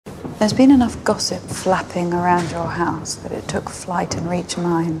There's been enough gossip flapping around your house that it took flight and reached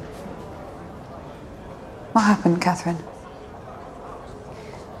mine. What happened, Catherine?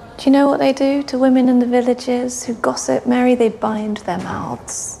 Do you know what they do to women in the villages who gossip, Mary? They bind their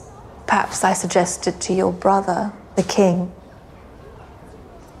mouths. Perhaps I suggested to your brother, the king.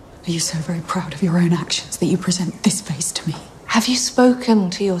 Are you so very proud of your own actions that you present this face to me? Have you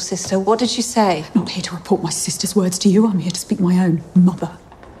spoken to your sister? What did she say? I'm not here to report my sister's words to you. I'm here to speak my own, mother.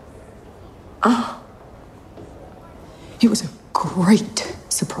 Ah. It was a great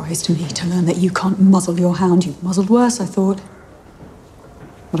surprise to me to learn that you can't muzzle your hound. You've muzzled worse, I thought.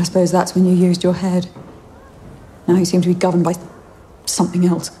 But I suppose that's when you used your head. Now you seem to be governed by something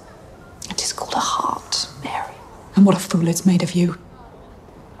else. It is called a heart, Mary. And what a fool it's made of you.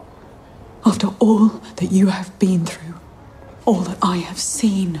 After all that you have been through, all that I have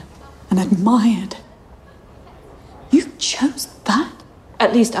seen and admired, you chose that?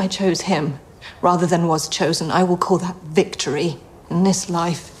 At least I chose him, rather than was chosen. I will call that victory in this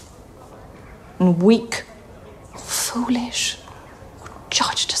life. And weak, foolish,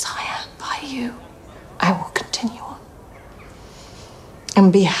 judged as I am by you, I will continue on.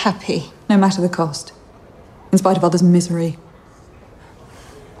 And be happy. No matter the cost. In spite of others' misery.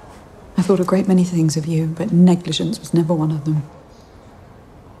 I thought a great many things of you, but negligence was never one of them.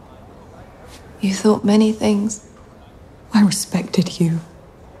 You thought many things? I respected you.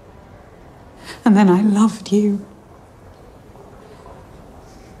 And then I loved you.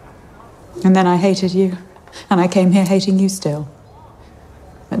 And then I hated you. And I came here hating you still.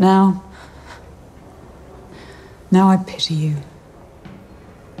 But now I pity you.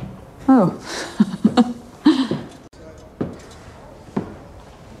 Oh.